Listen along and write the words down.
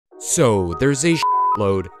So there's a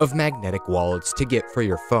load of magnetic wallets to get for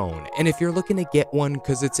your phone, and if you're looking to get one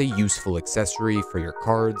because it's a useful accessory for your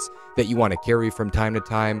cards that you want to carry from time to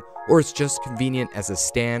time, or it's just convenient as a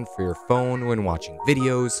stand for your phone when watching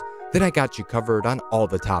videos, then I got you covered on all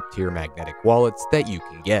the top tier magnetic wallets that you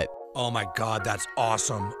can get. Oh my god, that's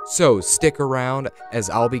awesome. So stick around as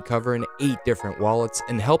I'll be covering 8 different wallets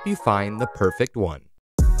and help you find the perfect one.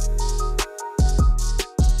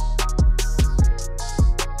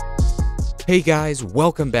 Hey guys,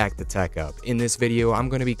 welcome back to Tech Up. In this video, I'm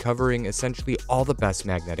going to be covering essentially all the best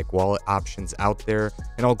magnetic wallet options out there,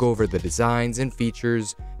 and I'll go over the designs and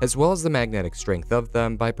features, as well as the magnetic strength of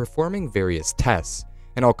them by performing various tests,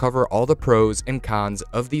 and I'll cover all the pros and cons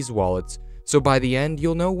of these wallets, so by the end,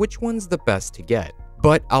 you'll know which one's the best to get.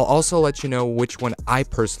 But I'll also let you know which one I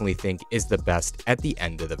personally think is the best at the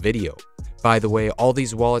end of the video. By the way, all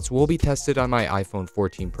these wallets will be tested on my iPhone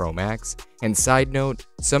 14 Pro Max, and side note,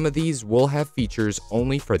 some of these will have features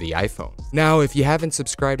only for the iPhone. Now, if you haven't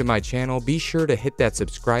subscribed to my channel, be sure to hit that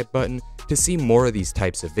subscribe button to see more of these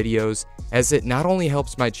types of videos, as it not only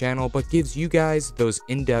helps my channel, but gives you guys those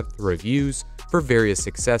in-depth reviews for various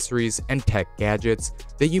accessories and tech gadgets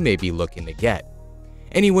that you may be looking to get.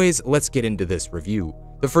 Anyways, let's get into this review.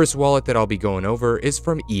 The first wallet that I'll be going over is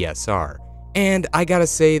from ESR. And I gotta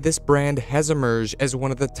say, this brand has emerged as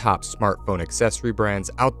one of the top smartphone accessory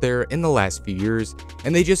brands out there in the last few years,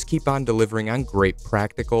 and they just keep on delivering on great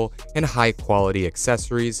practical and high quality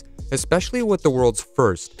accessories, especially with the world's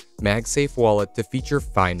first Magsafe wallet to feature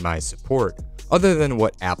Find My support, other than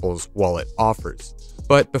what Apple's wallet offers.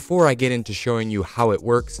 But before I get into showing you how it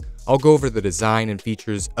works, I'll go over the design and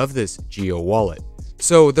features of this Geo wallet.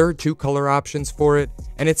 So there are 2 color options for it,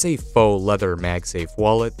 and it's a faux leather Magsafe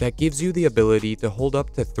wallet that gives you the ability to hold up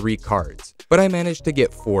to 3 cards, but I managed to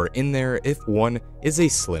get 4 in there if one is a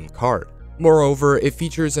slim card. Moreover, it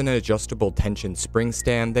features an adjustable tension spring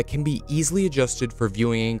stand that can be easily adjusted for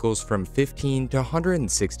viewing angles from 15 to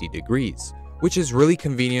 160 degrees, which is really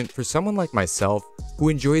convenient for someone like myself who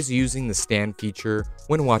enjoys using the stand feature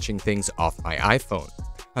when watching things off my iPhone.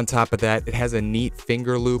 On top of that, it has a neat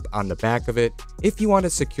finger loop on the back of it if you want to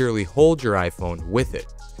securely hold your iPhone with it.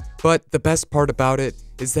 But the best part about it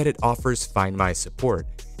is that it offers Find My support,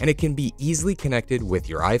 and it can be easily connected with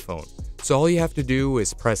your iPhone. So all you have to do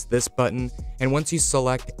is press this button, and once you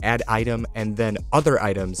select Add Item and then Other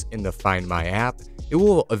Items in the Find My app, it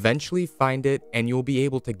will eventually find it and you'll be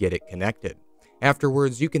able to get it connected.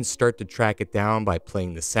 Afterwards, you can start to track it down by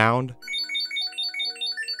playing the sound,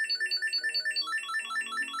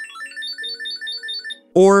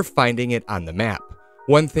 or finding it on the map.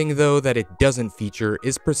 One thing though that it doesn't feature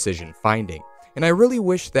is precision finding, and I really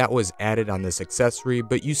wish that was added on this accessory,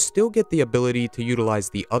 but you still get the ability to utilize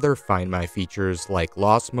the other Find My features like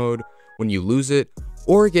Lost Mode when you lose it,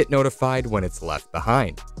 or get notified when it's left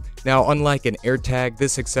behind. Now, unlike an AirTag,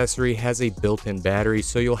 this accessory has a built-in battery,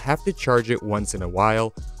 so you'll have to charge it once in a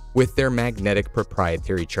while with their magnetic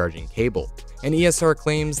proprietary charging cable, and ESR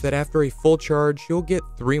claims that after a full charge, you'll get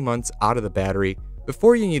 3 months out of the battery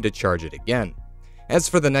before you need to charge it again. As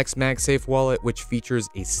for the next Magsafe wallet, which features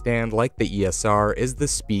a stand like the ESR, is the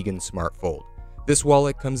Spigen Smart Fold. This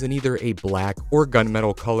wallet comes in either a black or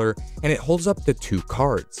gunmetal color, and it holds up to 2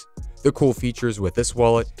 cards. The cool features with this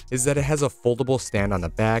wallet is that it has a foldable stand on the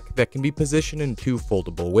back that can be positioned in 2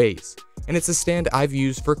 foldable ways, and it's a stand I've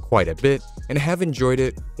used for quite a bit and have enjoyed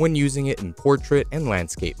it when using it in portrait and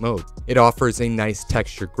landscape mode. It offers a nice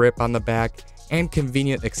texture grip on the back and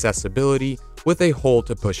convenient accessibility with a hole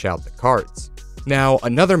to push out the cards. Now,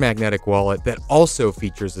 another magnetic wallet that also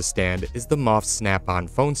features a stand is the Moft Snap-on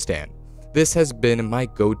phone stand. This has been my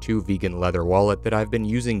go-to vegan leather wallet that I've been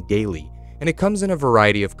using daily, and it comes in a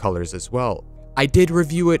variety of colors as well. I did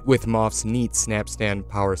review it with Moft's neat snap stand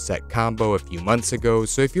power set combo a few months ago,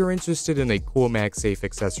 so if you're interested in a cool Magsafe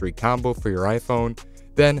accessory combo for your iPhone,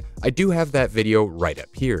 then I do have that video right up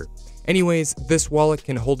here. Anyways, this wallet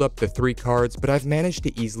can hold up to 3 cards, but I've managed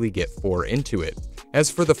to easily get 4 into it. As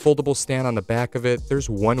for the foldable stand on the back of it, there's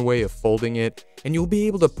one way of folding it, and you'll be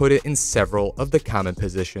able to put it in several of the common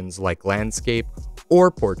positions like landscape or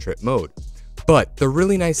portrait mode. But the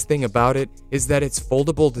really nice thing about it is that its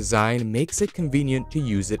foldable design makes it convenient to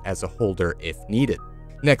use it as a holder if needed.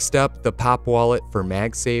 Next up, the Pop Wallet for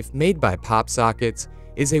Magsafe, made by Popsockets,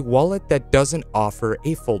 is a wallet that doesn't offer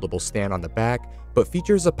a foldable stand on the back, but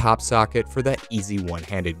features a pop socket for that easy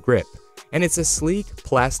one-handed grip. And it's a sleek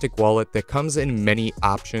plastic wallet that comes in many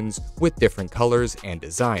options with different colors and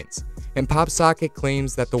designs. And Popsocket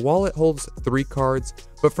claims that the wallet holds 3 cards,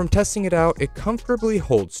 but from testing it out, it comfortably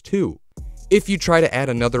holds 2. If you try to add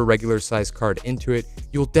another regular size card into it,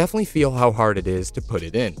 you'll definitely feel how hard it is to put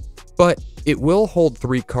it in. but it will hold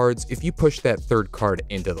 3 cards if you push that third card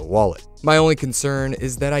into the wallet. My only concern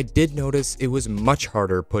is that I did notice it was much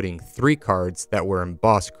harder putting 3 cards that were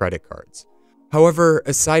embossed credit cards. However,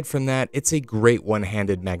 aside from that, it's a great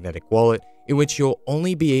one-handed magnetic wallet in which you'll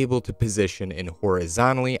only be able to position it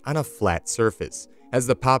horizontally on a flat surface, as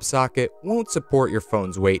the Popsocket won't support your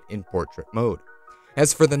phone's weight in portrait mode.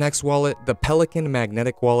 As for the next wallet, the Pelican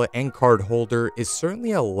magnetic wallet and card holder is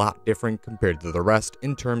certainly a lot different compared to the rest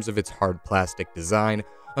in terms of its hard plastic design,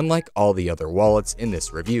 unlike all the other wallets in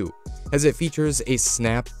this review, as it features a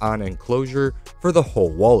snap-on enclosure for the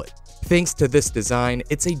whole wallet. Thanks to this design,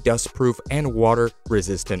 it's a dust-proof and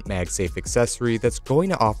water-resistant Magsafe accessory that's going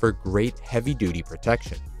to offer great heavy-duty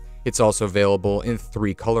protection. It's also available in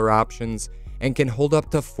 3 color options and can hold up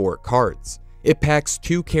to 4 cards. It packs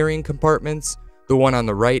 2 carrying compartments. The one on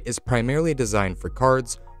the right is primarily designed for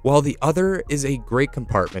cards, while the other is a great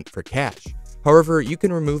compartment for cash. However, you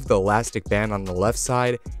can remove the elastic band on the left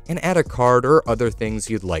side and add a card or other things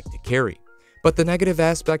you'd like to carry. But the negative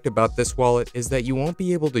aspect about this wallet is that you won't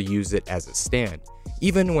be able to use it as a stand,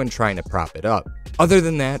 even when trying to prop it up. Other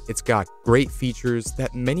than that, it's got great features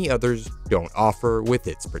that many others don't offer with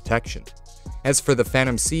its protection. As for the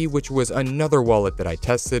Fantom C, which was another wallet that I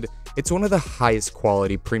tested, it's one of the highest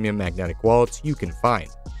quality premium magnetic wallets you can find.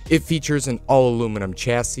 It features an all-aluminum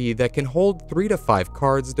chassis that can hold 3 to 5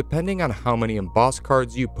 cards depending on how many embossed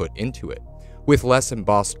cards you put into it. With less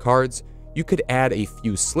embossed cards, you could add a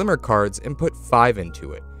few slimmer cards and put 5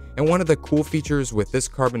 into it. And one of the cool features with this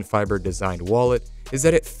carbon fiber designed wallet is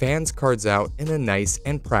that it fans cards out in a nice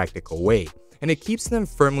and practical way, and it keeps them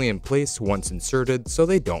firmly in place once inserted so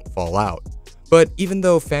they don't fall out. But even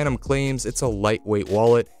though Fantom claims it's a lightweight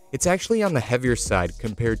wallet, it's actually on the heavier side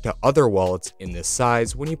compared to other wallets in this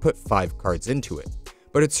size when you put 5 cards into it.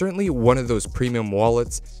 But it's certainly one of those premium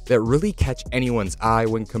wallets that really catch anyone's eye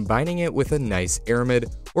when combining it with a nice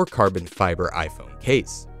aramid or carbon fiber iPhone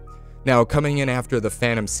case. Now, coming in after the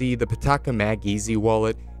Fantom C, the Popsocket Mag Easy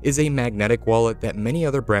wallet is a magnetic wallet that many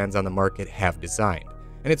other brands on the market have designed,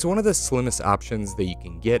 and it's one of the slimmest options that you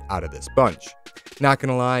can get out of this bunch. Not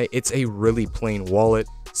gonna lie, it's a really plain wallet,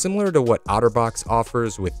 similar to what OtterBox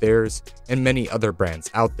offers with theirs and many other brands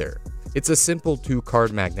out there. It's a simple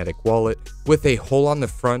 2-card magnetic wallet with a hole on the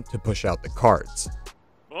front to push out the cards.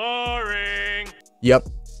 Boring. Yep,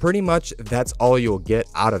 pretty much that's all you'll get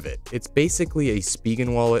out of it. It's basically a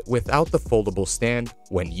Spigen wallet without the foldable stand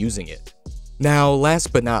when using it. Now,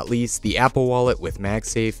 last but not least, the Apple Wallet with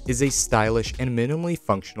Magsafe is a stylish and minimally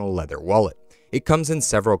functional leather wallet. It comes in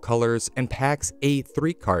several colors and packs a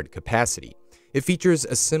 3-card capacity. It features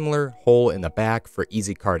a similar hole in the back for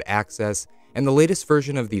easy card access, and the latest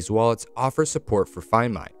version of these wallets offers support for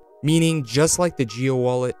Find My, meaning just like the Geo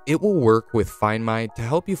Wallet, it will work with Find My to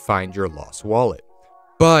help you find your lost wallet.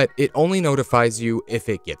 But it only notifies you if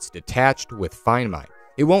it gets detached with Find My.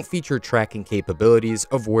 It won't feature tracking capabilities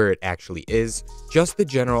of where it actually is, just the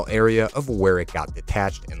general area of where it got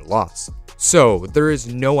detached and lost. So there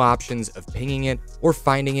is no options of pinging it or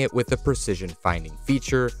finding it with a precision finding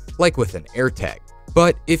feature like with an AirTag.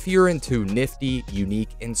 But if you're into nifty,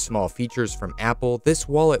 unique, and small features from Apple, this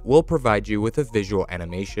wallet will provide you with a visual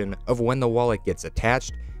animation of when the wallet gets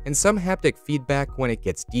attached and some haptic feedback when it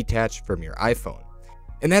gets detached from your iPhone.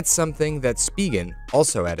 And that's something that Spigen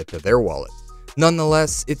also added to their wallet.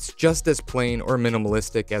 Nonetheless, it's just as plain or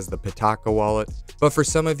minimalistic as the Popsocket Wallet, but for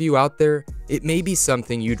some of you out there, it may be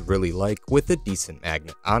something you'd really like with a decent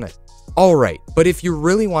magnet on it. Alright, but if you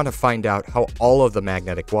really want to find out how all of the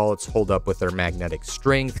magnetic wallets hold up with their magnetic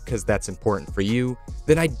strength, because that's important for you,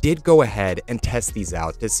 then I did go ahead and test these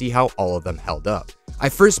out to see how all of them held up. I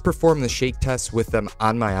first performed the shake test with them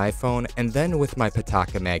on my iPhone and then with my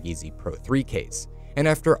Popsocket Mag Easy Pro 3 case, and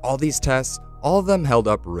after all these tests, all of them held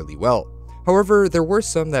up really well. However, there were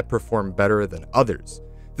some that performed better than others.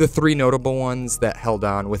 The 3 notable ones that held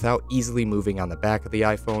on without easily moving on the back of the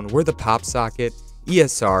iPhone were the Popsocket,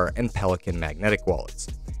 ESR, and Pelican magnetic wallets.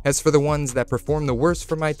 As for the ones that performed the worst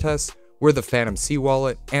for my tests were the Fantom C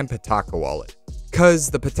Wallet and Popsocket Wallet, cause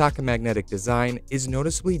the Popsocket magnetic design is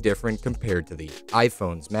noticeably different compared to the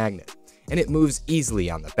iPhone's magnet, and it moves easily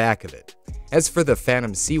on the back of it. As for the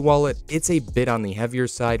Fantom C Wallet, it's a bit on the heavier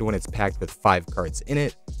side when it's packed with 5 cards in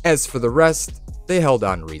it. As for the rest, they held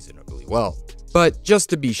on reasonably well. But just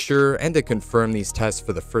to be sure and to confirm these tests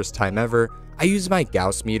for the first time ever, I used my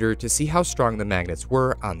Gauss meter to see how strong the magnets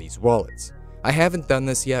were on these wallets. I haven't done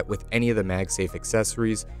this yet with any of the Magsafe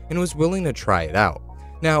accessories and was willing to try it out.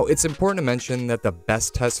 Now, it's important to mention that the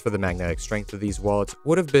best test for the magnetic strength of these wallets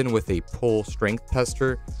would have been with a pull strength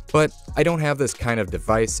tester, but I don't have this kind of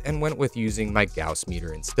device and went with using my Gauss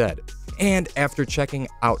meter instead. And after checking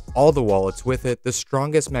out all the wallets with it, the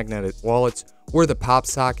strongest magnetic wallets were the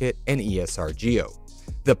Popsocket and ESR Geo.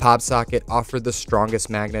 The Popsocket offered the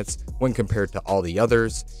strongest magnets when compared to all the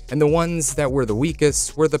others, and the ones that were the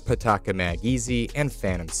weakest were the Pelican Mag Easy and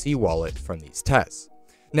Fantom C Wallet from these tests.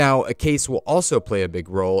 Now, a case will also play a big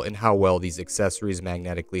role in how well these accessories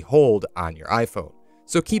magnetically hold on your iPhone,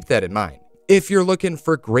 so keep that in mind. If you're looking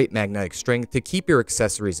for great magnetic strength to keep your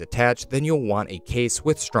accessories attached, then you'll want a case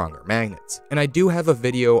with stronger magnets. And I do have a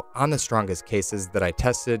video on the strongest cases that I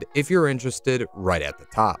tested if you're interested right at the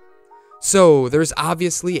top. So there's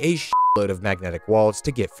obviously a shitload of magnetic wallets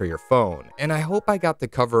to get for your phone, and I hope I got to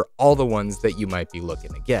cover all the ones that you might be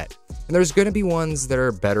looking to get. And there's going to be ones that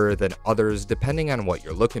are better than others depending on what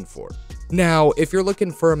you're looking for. Now, if you're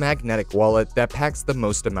looking for a magnetic wallet that packs the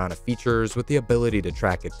most amount of features with the ability to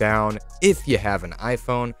track it down, if you have an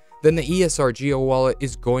iPhone, then the ESR Geo Wallet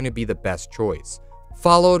is going to be the best choice,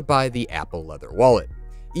 followed by the Apple Leather Wallet.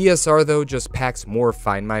 ESR though just packs more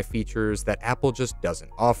Find My features that Apple just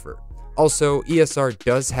doesn't offer. Also, ESR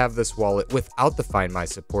does have this wallet without the Find My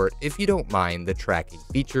support if you don't mind the tracking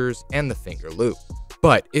features and the finger loop.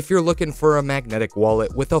 But if you're looking for a magnetic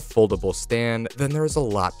wallet with a foldable stand, then there's a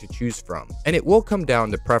lot to choose from, and it will come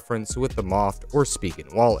down to preference with the Moft or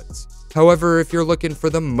Spigen wallets. However, if you're looking for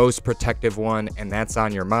the most protective one and that's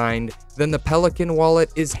on your mind, then the Pelican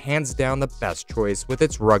wallet is hands down the best choice with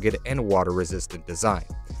its rugged and water-resistant design,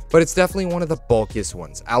 but it's definitely one of the bulkiest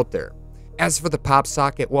ones out there. As for the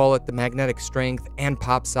Popsocket wallet, the magnetic strength and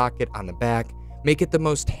Popsocket on the back make it the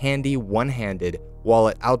most handy one-handed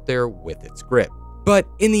wallet out there with its grip. But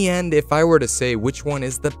in the end, if I were to say which one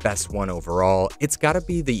is the best one overall, it's gotta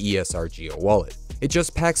be the ESR Geo Wallet. It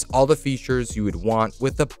just packs all the features you would want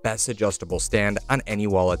with the best adjustable stand on any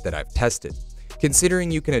wallet that I've tested.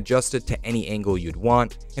 Considering you can adjust it to any angle you'd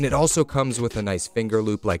want, and it also comes with a nice finger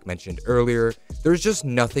loop like mentioned earlier, there's just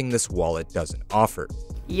nothing this wallet doesn't offer.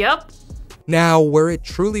 Yep. Now, where it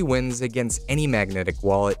truly wins against any magnetic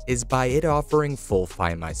wallet is by it offering full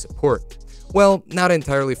Find My support. Well, not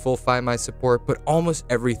entirely full Find My support, but almost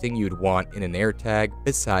everything you'd want in an AirTag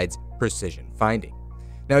besides precision finding.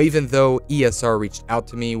 Now, even though ESR reached out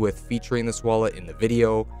to me with featuring this wallet in the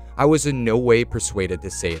video, I was in no way persuaded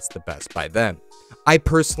to say it's the best by them. I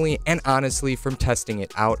personally and honestly, from testing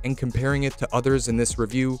it out and comparing it to others in this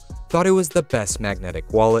review, thought it was the best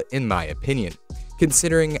magnetic wallet in my opinion,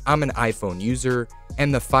 considering I'm an iPhone user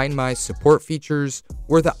and the Find My support features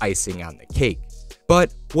were the icing on the cake.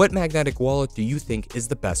 But what magnetic wallet do you think is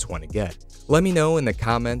the best one to get? Let me know in the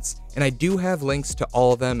comments, and I do have links to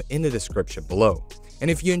all of them in the description below. And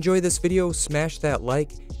if you enjoyed this video, smash that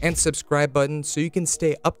like and subscribe button so you can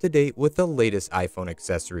stay up to date with the latest iPhone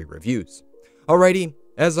accessory reviews. Alrighty,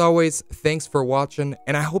 as always, thanks for watching,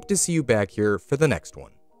 and I hope to see you back here for the next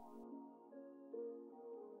one.